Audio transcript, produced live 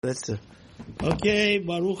Let's do. Okay,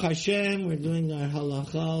 Baruch Hashem, we're doing our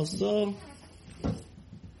halacha also.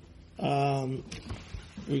 We're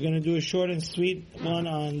going to do a short and sweet one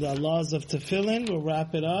on the laws of TEFILIN. We'll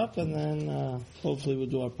wrap it up, and then hopefully we'll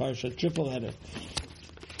do our parsha triple header.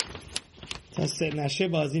 There's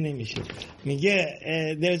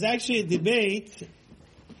actually a debate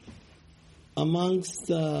amongst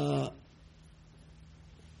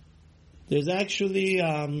there's actually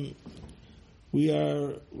we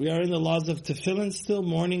are in the laws of TEFILIN still,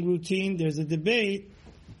 morning routine. There's a debate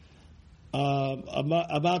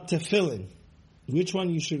about TEFILIN, which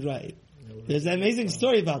one you should write. There's an amazing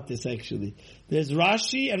story about this actually. There's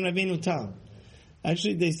Rashi and RABENU TAM.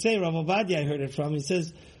 Actually, they say, Rav Ovadia, I heard it from, he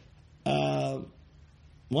says,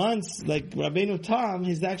 once, like RABENU TAM,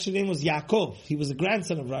 his actual name was Yaakov. He was a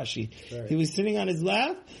grandson of Rashi. Right. He was sitting on his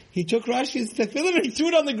lap, he took Rashi's tefillin and he threw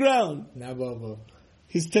it on the ground.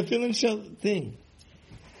 His tefillin shell thing.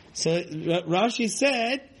 So Rashi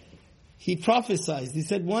said, he prophesied. He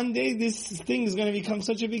said, one day this thing is going to become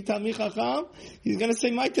such a big Talmid Chacham, he's going to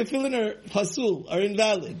say, my tefillin are pasul, are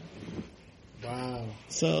invalid. Wow.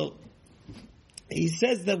 So, he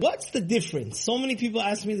says that what's the difference? So many people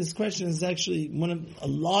ask me this question. It's actually a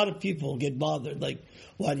lot of people get bothered. Like,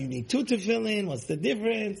 why do you need two tefillin? What's the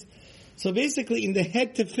difference? So basically, in the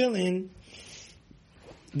head tefillin,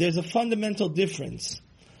 there's a fundamental difference.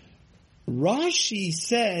 Rashi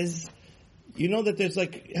says, you know that there's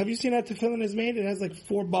like, have you seen how tefillin is made? It has like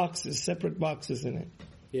 4 boxes, separate boxes in it.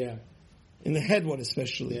 Yeah. In the head one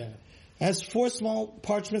especially. Yeah. It has 4 small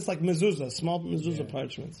parchments like mezuzah, small mezuzah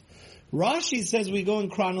parchments. Rashi says we go in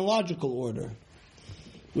chronological order,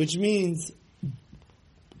 which means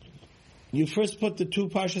you first put the 2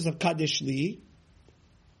 parshas of Kadesh Li,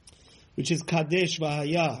 which is Kadesh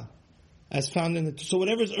Vahaya, as found in the... So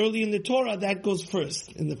whatever's early in the Torah, that goes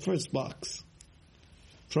first, in the first box,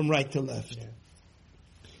 from right to left. Yeah.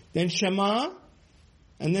 Then Shema,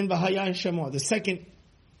 and then Vahaya and Shema, the second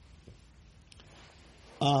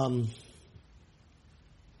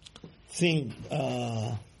thing...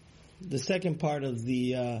 the second part of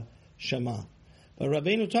the Shema. But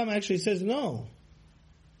RABENU TAM actually says no.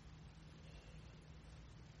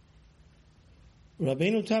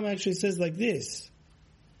 RABENU TAM actually says like this.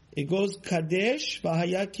 It goes Kadesh,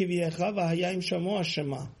 Vahaya Kivyecha, Vahaya Im Shamo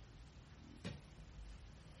Shema.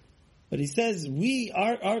 But he says,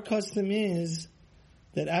 our custom is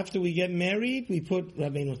that after we get married, we put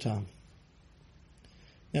RABENU TAM.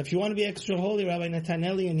 Now if you want to be extra holy, Rabbi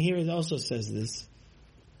Nataneli in here also says this.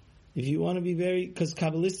 If you want to be because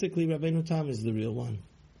Kabbalistically, RABENU TAM is the real one.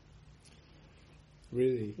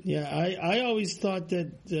 Really? Yeah, I always thought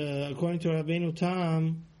that according to RABENU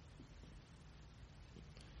TAM,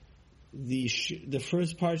 the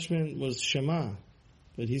first parchment was Shema,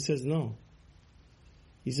 but he says no.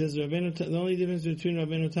 He says the only difference between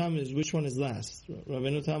RABENU TAM is which one is last.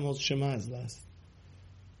 RABENU TAM holds Shema as last.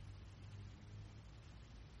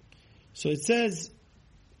 So it says.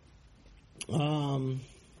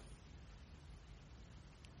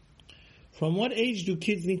 From what age do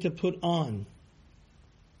kids need to put on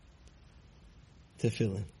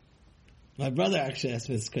tefillin? My brother actually asked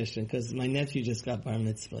me this question because my nephew just got bar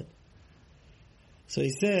mitzvah. So he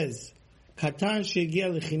says, "Katan shegiya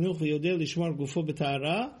lechinuch v'yodeh lishmor gufo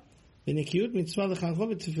b'tahara v'nekiyut mitzvah lechancho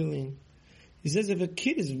b'tefillin." He says if a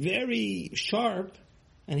kid is very sharp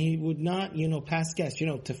and he would not, pass gas,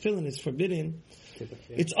 tefillin is forbidden.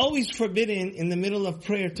 It's always forbidden in the middle of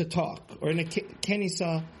prayer to talk or in a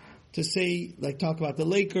kenisa. To say, talk about the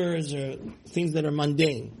Lakers or things that are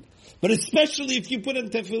mundane. But especially if you put in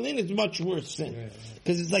tefillin, it's much worse sin.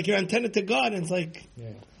 Because it's like your antenna to God, and it's like,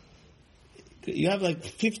 you have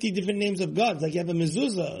 50 different names of God. It's like you have a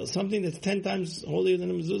mezuzah, something that's 10 times holier than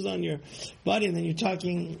a mezuzah on your body, and then you're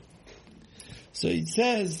talking. So it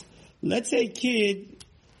says, let's say a kid,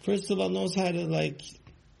 first of all, knows how to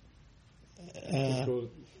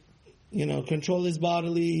control his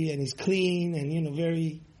bodily, and he's clean, and,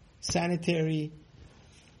 very sanitary,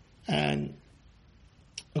 and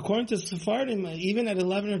according to Sephardim, even at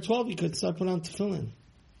 11 or 12, you could start putting on tefillin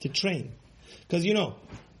to train, because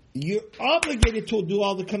you're obligated to do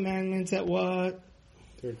all the commandments at what?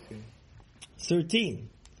 13.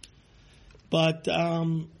 But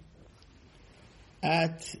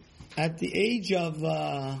at the age of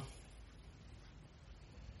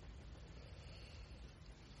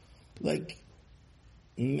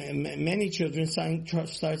many children start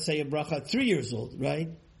say a bracha at 3 years old, right?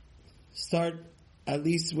 Start at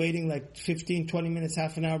least waiting 15, 20 minutes,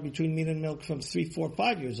 half an hour between meat and milk from 3, 4,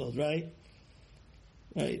 5 years old, right?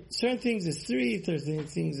 Right? Certain things is 3, certain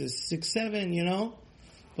things is 6, 7,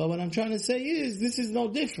 But what I'm trying to say is, this is no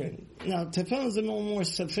different. Now, tefillin is a more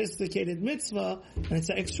sophisticated mitzvah, and it's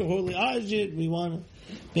an extra holy ajit. We want to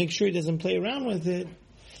make sure he doesn't play around with it.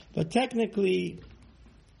 But technically,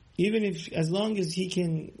 even if, as long as he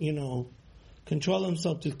can, control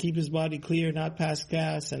himself to keep his body clear, not pass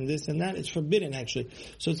gas, and this and that, it's forbidden actually.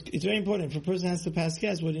 So it's very important. If a person has to pass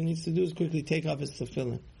gas, what he needs to do is quickly take off his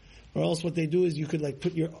tefillin. Or else what they do is you could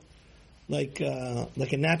put your, like a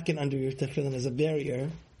napkin under your tefillin as a barrier.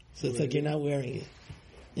 So it's like you're not wearing it.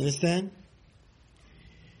 You understand?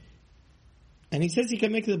 And he says he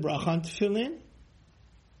can make the bracha on tefillin.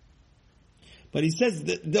 But he says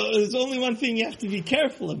that there's only one thing you have to be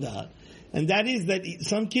careful about. And that is that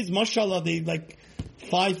some kids, mashallah, they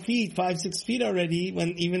 5 feet, 6 feet already,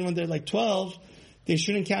 even when they're 12, they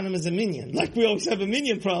shouldn't count him as a minion. Like we always have a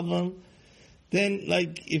minion problem. Then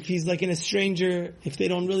if he's in a stranger, if they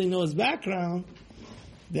don't really know his background,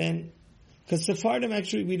 then, because Sephardim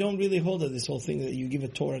actually, we don't really hold of this whole thing that you give a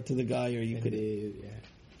Torah to the guy or you could,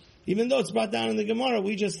 even though it's brought down in the Gemara,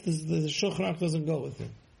 we just, the Shulchan Aruch doesn't go with it.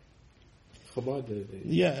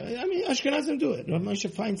 Yeah, I mean, Ashkenazim do it. Rav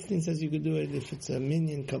Moshe Feinstein says you could do it if it's a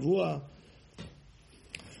minyan kavua.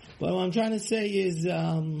 But what I'm trying to say is,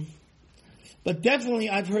 but definitely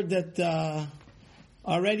I've heard that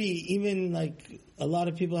already, even a lot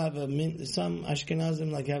of people have some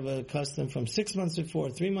Ashkenazim have a custom from 6 months before,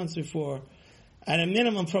 3 months before, at a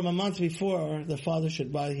minimum from a month before, the father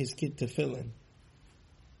should buy his kid tefillin.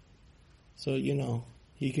 So,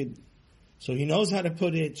 he could. So he knows how to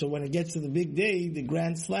put it. So when it gets to the big day, the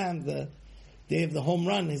Grand Slam, the day of the home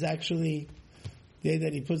run is actually the day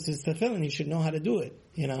that he puts his tefillin. He should know how to do it,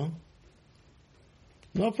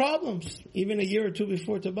 No problems. Even a year or two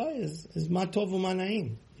before to buy is ma tov u'ma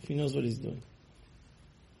na'im, if he knows what he's doing.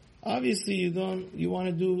 Obviously you want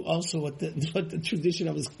to do also what the tradition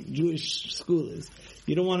of his Jewish school is.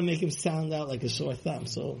 You don't want to make him sound out like a sore thumb.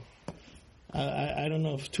 So I don't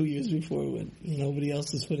know if 2 years before when nobody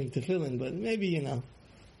else is putting tefillin, but maybe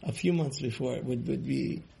a few months before it would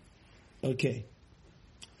be okay.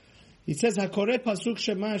 He says Hakoreh pasuk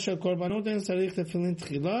Shema shel korbanot en tzarich tefillin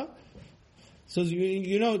tchila. So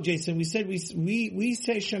Jason, we said we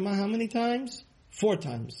say Shema how many times? 4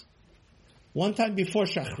 times. 1 time before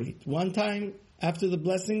Shachrit, 1 time after the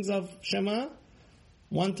blessings of Shema,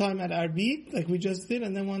 1 time at Arbit, like we just did,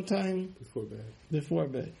 and then 1 time before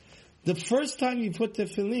bed. The first time you put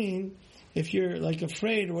tefillin, if you're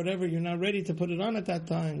afraid or whatever, you're not ready to put it on at that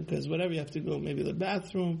time, because whatever, you have to go maybe to the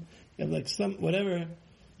bathroom, you have whatever,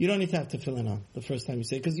 you don't need to have tefillin on the first time you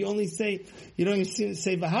say it, because you don't even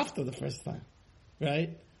say v'hafta the first time,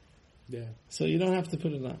 right? Yeah. So you don't have to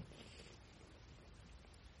put it on.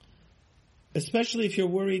 Especially if you're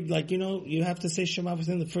worried, you have to say Shema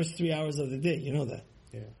within the first 3 hours of the day, you know that.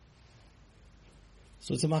 Yeah.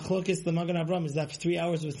 So it's a machlokes, the Magen Avraham, is that 3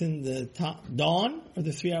 hours within the dawn or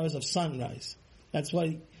the 3 hours of sunrise? That's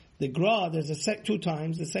why the Gra, there's 2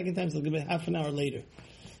 times, the second time is a little bit half an hour later.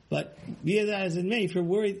 But be that as it may, if you're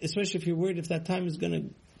worried, especially if you're worried if that time is going to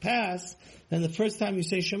pass, then the first time you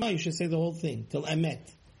say Shema, you should say the whole thing, till Emet.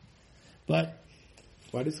 But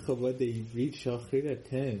why does Chabad they read Shachrit at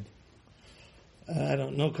 10? I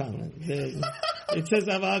don't know, comment. It says,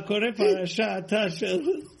 Avakore parasha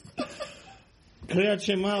tashel. Kriyat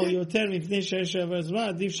Shema or yoter mipnei sheyesh avar zman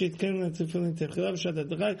adif sheitken tefillin techila v'shat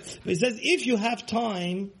adchak. But it says if you have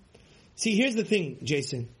time. See, here's the thing,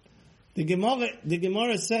 Jason. The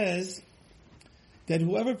Gemara says that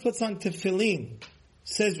whoever puts on tefillin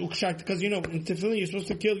says ukshat, because in tefillin you're supposed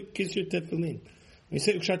to kiss your tefillin. We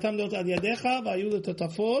say ukshatam dot ad yadecha v'ayu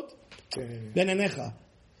letotafot ben anecha.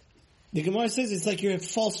 The Gemara says it's like you're a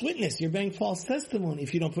false witness. You're bearing false testimony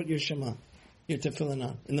if you don't put your Shema, your tefillin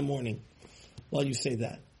on in the morning while you say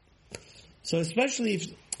that. So especially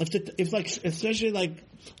especially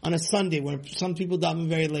on a Sunday where some people daven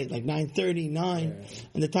very late, like 9:30, 9,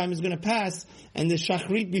 and the time is going to pass, and the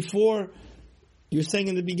shachrit before you're saying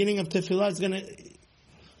in the beginning of tefillah is going to,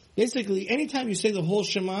 basically anytime you say the whole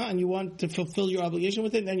Shema and you want to fulfill your obligation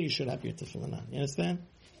with it, then you should have your tefillin on. You understand?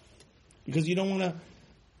 Because you don't want to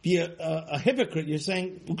be a hypocrite. You're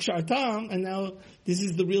saying Ukshar Tam, and now this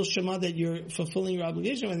is the real Shema that you're fulfilling your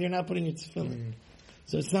obligation with, and you're not putting your tefillin.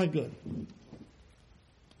 So it's not good.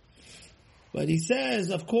 But he says,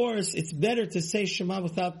 of course, it's better to say Shema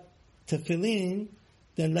without tefillin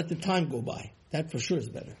than let the time go by. That for sure is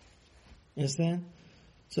better. You understand?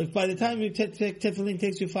 So if by the time you take tefillin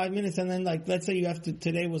takes you 5 minutes, and then let's say you have to,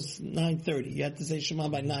 today was 9:30, you have to say Shema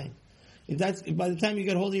by 9. If by the time you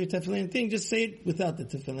get hold of your tefillin thing, just say it without the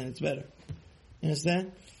tefillin. It's better. You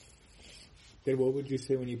understand? Then what would you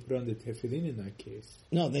say when you put on the tefillin in that case?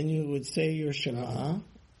 No, then you would say your Shema,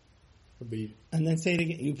 and then say it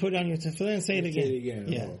again. You put on your tefillin and say it again. Say it again.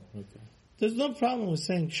 Yeah. Oh, okay. There's no problem with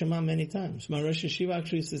saying Shema many times. My Rosh Yeshiva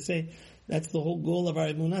actually used to say that's the whole goal of our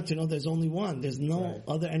emunah, to know there's only one. There's no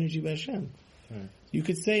other energy but Hashem. Right. You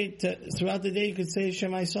could say throughout the day. You could say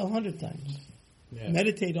Shema Yisrael 100 times. Yeah.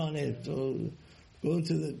 Meditate on it, or go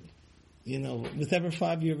into the, whatever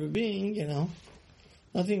 5 you ever being.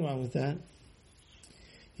 Nothing wrong with that.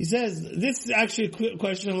 He says, this is actually a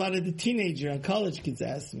question a lot of the teenager and college kids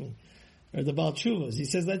ask me, or the Baal Tshuvos. He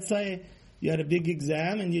says, let's say you had a big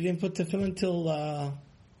exam and you didn't put tefillin until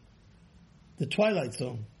the twilight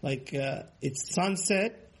zone. Like, it's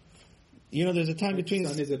sunset. There's a time between... The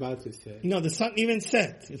sun is about to set. No, the sun even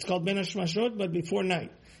set. It's called Ben HaShmashot, but before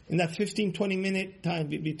night. In that 15, 20 minute time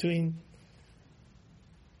between...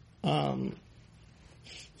 So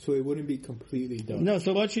it wouldn't be completely dark. No,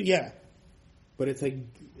 so yeah. But it's like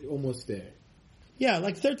almost there. Yeah,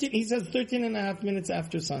 like 13, he says 13 and a half minutes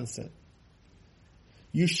after sunset.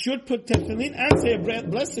 You should put tefillin and say a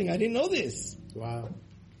blessing. I didn't know this. Wow.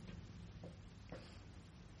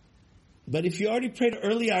 But if you already prayed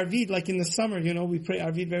early Arvid, like in the summer, we pray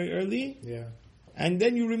Arvid very early. Yeah. And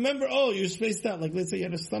then you remember, you're spaced out. Like let's say you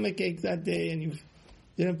had a stomach ache that day and you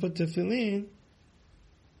didn't put tefillin,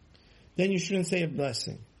 then you shouldn't say a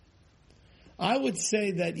blessing. I would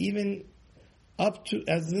say that even up to,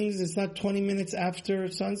 as long as it's not 20 minutes after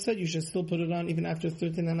sunset, you should still put it on even after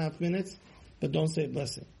 13 and a half minutes, but don't say a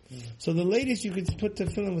blessing. Mm. So the latest you could put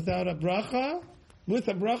tefillin without a bracha, with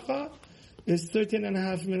a bracha, is 13 and a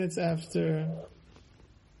half minutes after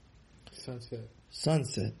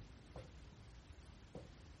sunset.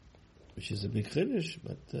 Which is a big chiddush,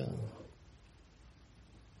 but...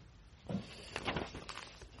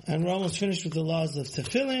 And we're almost finished with the laws of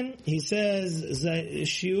tefillin. He says,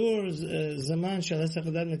 "Shiur zaman shel hesach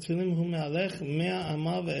hadat mitefillin hu me'alech 100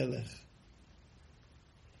 amah ve'elech."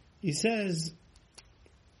 He says,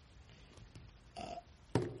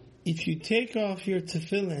 if you take off your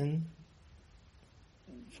tefillin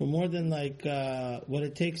for more than what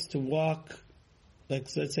it takes to walk,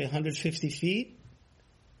 let's say 150 feet,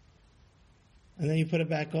 and then you put it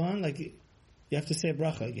back on, you have to say a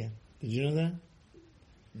bracha again. Did you know that?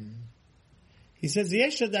 Mm-hmm. He says, so he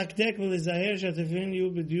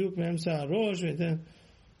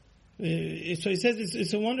says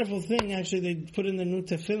it's a wonderful thing, actually, they put in the new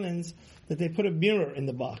tefillins, that they put a mirror in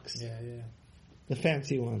the box. Yeah. The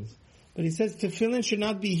fancy ones. But he says tefillin should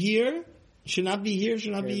not be here, should not be here.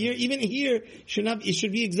 Even here, it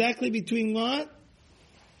should be exactly between what?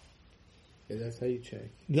 Yeah, that's how you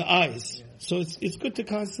check. The eyes. Yeah. So it's good to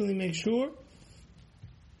constantly make sure.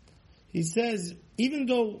 He says, even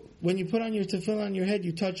though when you put on your tefillin on your head,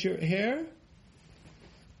 you touch your hair,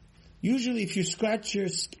 usually if you scratch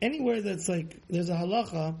anywhere that's there's a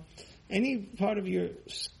halacha, any part of your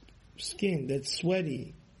skin that's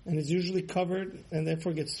sweaty, and is usually covered, and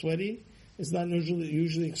therefore gets sweaty, it's not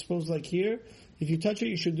usually exposed like here, if you touch it,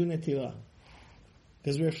 you should do netilah.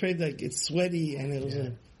 Because we're afraid it's sweaty, and it was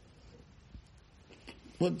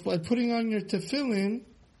But by putting on your tefillin,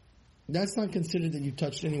 that's not considered that you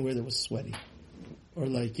touched anywhere that was sweaty. Or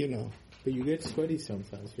But you get sweaty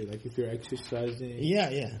sometimes. If you're exercising.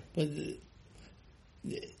 Yeah. But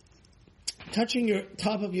touching your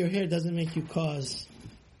top of your hair doesn't make you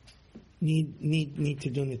need to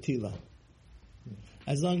do netilah.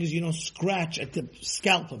 As long as you don't scratch at the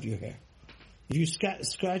scalp of your hair. If you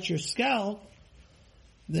scratch your scalp,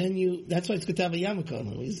 then that's why it's good to have a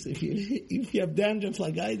yarmulke. If you have dandruff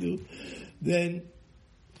like I do, then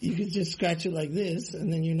you can just scratch it like this,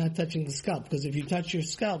 and then you're not touching the scalp. Because if you touch your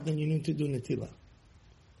scalp, then you need to do netilah.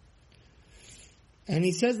 And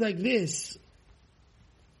he says like this,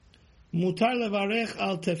 Mutar levarech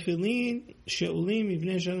al tefillin she'ulim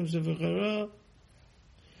mivnei shalom zevachara.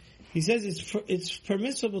 He says it's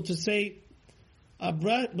permissible to say a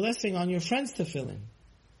blessing on your friend's tefillin,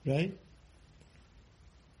 right?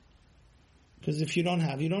 Because if you don't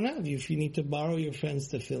have, you don't have. If you need to borrow your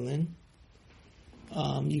friend's tefillin,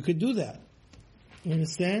 you could do that. You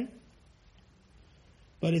understand?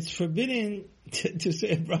 But it's forbidden to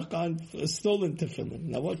say a bracha on a stolen tefillin.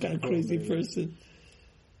 Now, what kind of crazy person?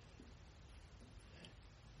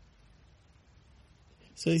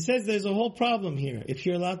 So he says there's a whole problem here. If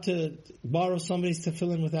you're allowed to borrow somebody's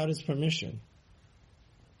tefillin without his permission.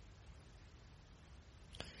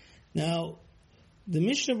 Now, the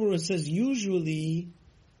Mishnah Berurah says usually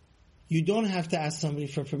you don't have to ask somebody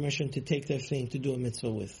for permission to take their thing to do a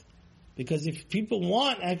mitzvah with. Because if people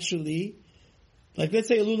want actually, let's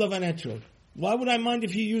say a lulav and etrog. Why would I mind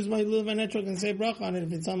if you use my lulav and etrog and say bracha on it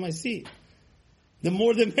if it's on my seat? the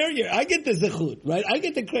more the merrier. I get the zechut, right? I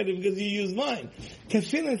get the credit because you use mine.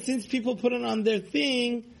 Tefillin, since people put it on their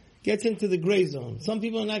thing, gets into the gray zone. Some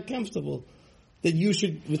people are not comfortable that you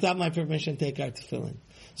should, without my permission, take our tefillin.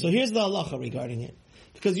 So here's the halacha regarding it.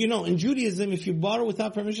 Because in Judaism, if you borrow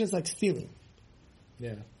without permission, it's like stealing.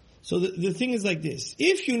 Yeah. So the thing is like this.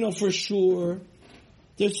 If you know for sure,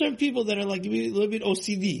 there's certain people that are like a little bit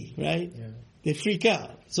OCD, right? Yeah. They freak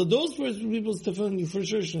out. So those people's tefillin you for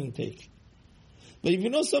sure shouldn't take. But if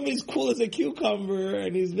you know somebody's cool as a cucumber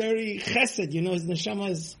and he's very chesed, his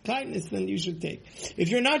neshama is kindness, then you should take. If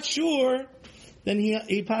you're not sure, then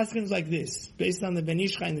he paskins like this, based on the Ben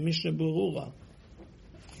Ish Chai and the Mishnah Berurah.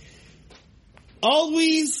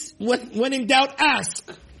 Always, when in doubt,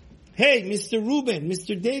 ask. Hey, Mr. Reuben,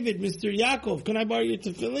 Mr. David, Mr. Yaakov, can I borrow your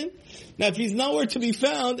tefillin? Now, if he's nowhere to be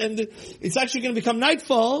found, and it's actually going to become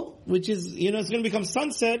nightfall, which is, it's going to become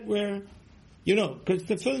sunset, where, because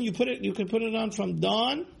tefillin, you can put it on from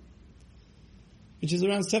dawn, which is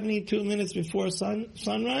around 72 minutes before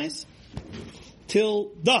sunrise,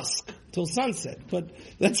 till dusk, till sunset. But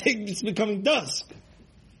let's say it's becoming dusk.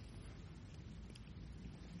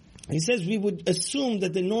 He says we would assume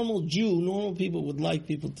that the normal people would like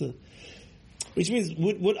people to, which means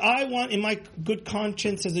would I want in my good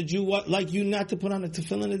conscience as a Jew like you not to put on a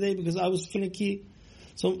tefillin a day because I was finicky?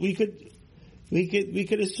 So we could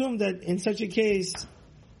assume that in such a case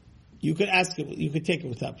you could ask it, you could take it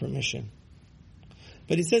without permission.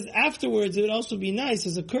 But he says afterwards it would also be nice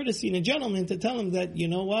as a courtesy and a gentleman to tell him that, you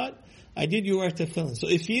know what? I did your work tefillin. So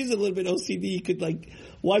if he is a little bit OCD, he could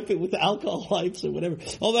wipe it with the alcohol wipes or whatever.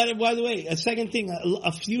 Oh, by the way, a second thing,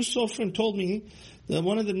 a few sofrim told me that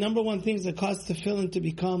one of the number one things that causes tefillin to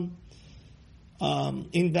become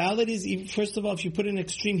invalid is, first of all, if you put in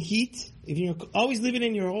extreme heat, if you always leave it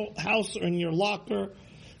in your whole house or in your locker,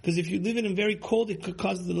 because if you leave it in very cold, it could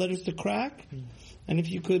cause the letters to crack. And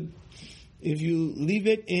if you leave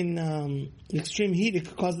it in extreme heat, it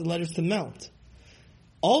could cause the letters to melt.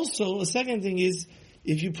 Also, a second thing is,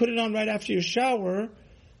 if you put it on right after your shower,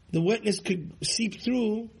 the wetness could seep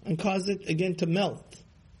through and cause it again to melt,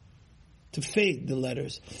 to fade the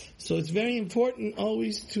letters. So it's very important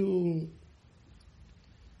always to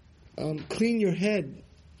clean your head,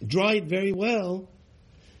 dry it very well,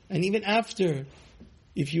 and even after,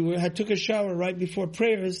 if you took a shower right before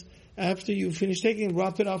prayers, after you finish taking it,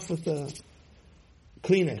 wrap it off with a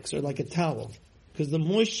Kleenex or like a towel, because the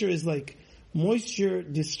moisture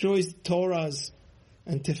destroys Torahs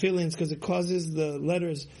and tefillins because it causes the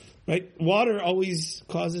letters, right? Water always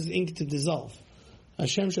causes ink to dissolve.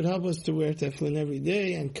 Hashem should help us to wear tefillin every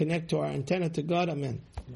day and connect to our antenna to God. Amen.